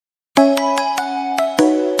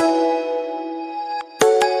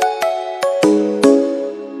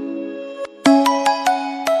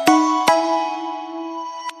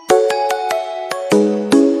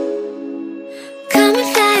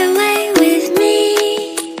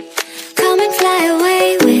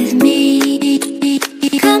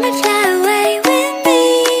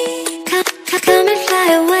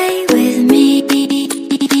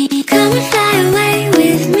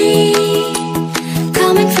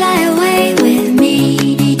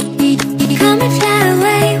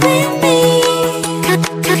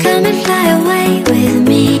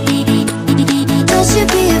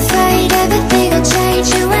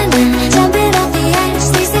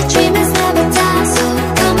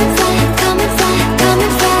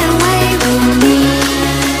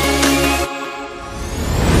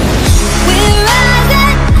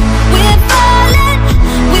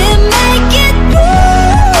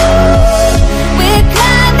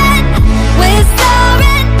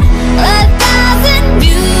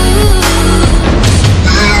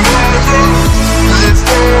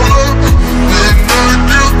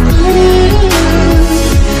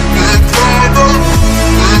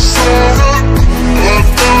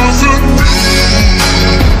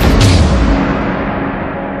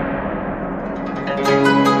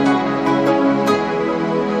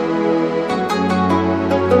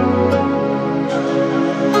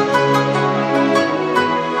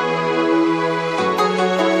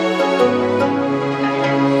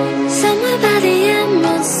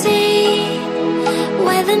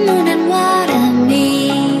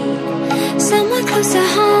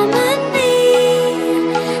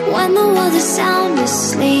sound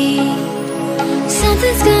asleep.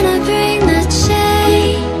 Something's gonna bring the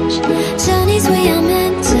change, journeys we are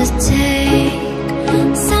meant to take.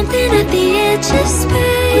 Something at the edge of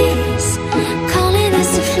space, calling us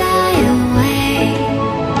to fly away.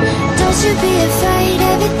 Don't you be afraid,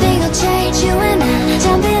 everything will change. You and I,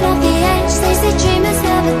 jumping off the edge. They say dreamers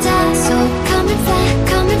never die,